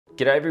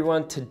G'day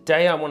everyone,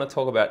 today I want to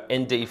talk about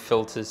ND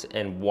filters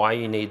and why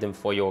you need them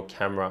for your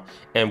camera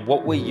and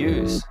what we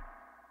use.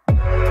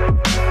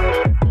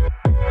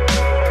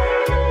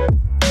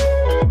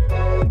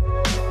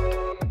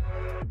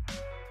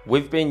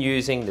 We've been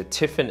using the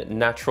Tiffen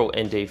natural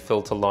ND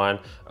filter line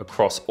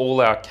across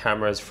all our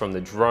cameras, from the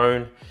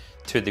drone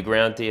to the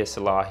ground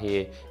DSLR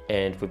here,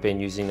 and we've been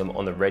using them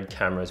on the Red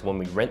cameras when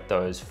we rent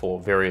those for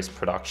various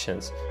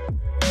productions.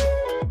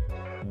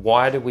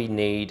 Why do we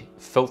need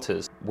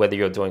filters? Whether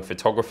you're doing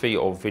photography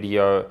or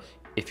video,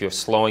 if you're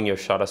slowing your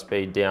shutter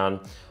speed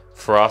down,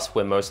 for us,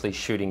 we're mostly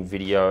shooting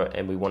video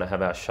and we want to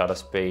have our shutter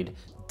speed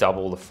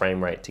double the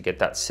frame rate to get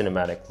that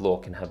cinematic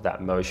look and have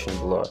that motion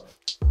blur.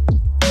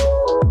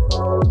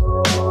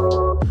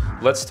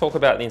 Let's talk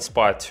about the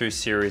Inspire 2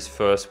 series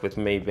first, with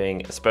me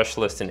being a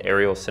specialist in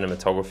aerial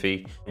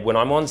cinematography. When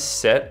I'm on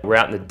set, we're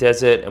out in the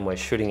desert and we're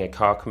shooting a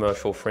car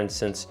commercial, for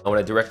instance, and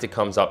when a director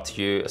comes up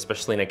to you,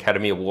 especially an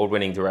Academy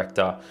Award-winning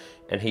director,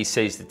 and he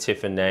sees the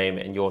Tiffen name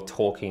and you're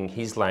talking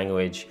his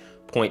language,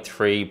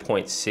 0.3,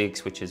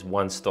 0.6, which is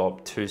 1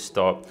 stop, 2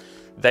 stop,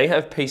 they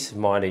have peace of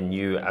mind in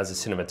you as a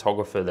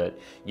cinematographer that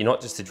you're not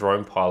just a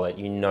drone pilot,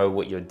 you know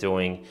what you're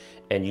doing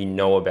and you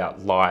know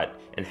about light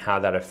and how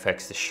that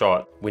affects the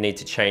shot. We need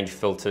to change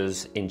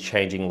filters in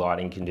changing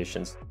lighting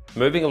conditions.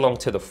 Moving along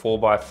to the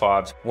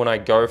 4x5s, when I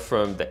go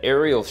from the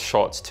aerial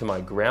shots to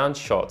my ground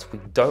shots, we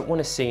don't want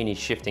to see any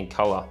shifting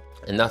color.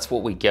 And that's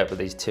what we get with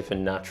these Tiffen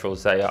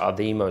Naturals. They are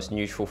the most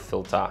neutral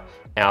filter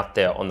out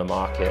there on the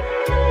market.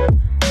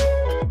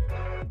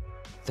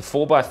 The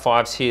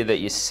 4x5s here that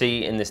you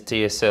see in this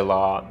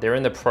DSLR, they're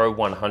in the Pro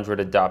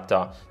 100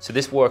 adapter. So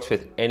this works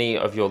with any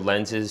of your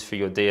lenses for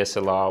your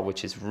DSLR,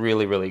 which is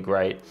really, really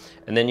great.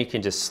 And then you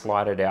can just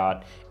slide it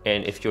out.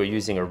 And if you're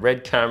using a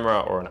Red camera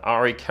or an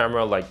RE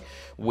camera like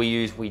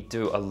we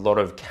do a lot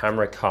of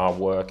camera car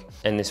work,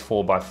 and this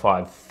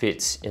 4x5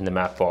 fits in the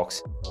matte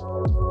box.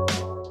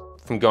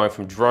 From going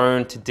from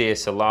drone to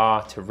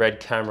DSLR to Red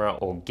camera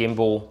or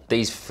gimbal,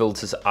 these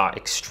filters are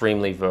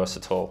extremely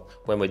versatile.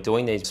 When we're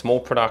doing these small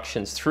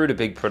productions through to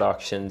big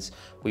productions,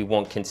 we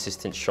want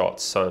consistent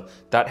shots. So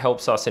that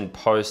helps us in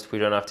post. We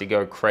don't have to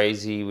go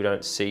crazy. We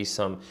don't see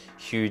some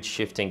huge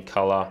shifting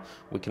color.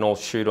 We can all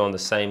shoot on the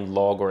same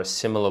log or a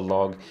similar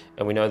log,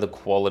 and we know the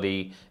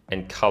quality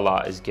and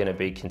color is gonna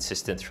be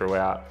consistent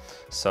throughout.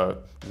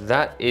 So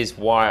that is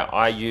why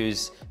I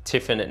use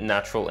Tiffen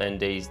Natural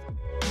NDs.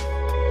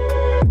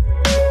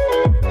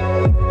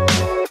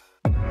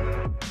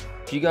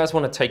 If you guys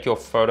want to take your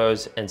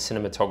photos and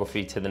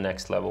cinematography to the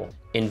next level,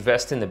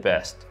 invest in the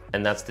best,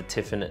 and that's the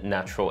Tiffen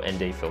Natural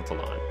ND filter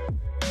line.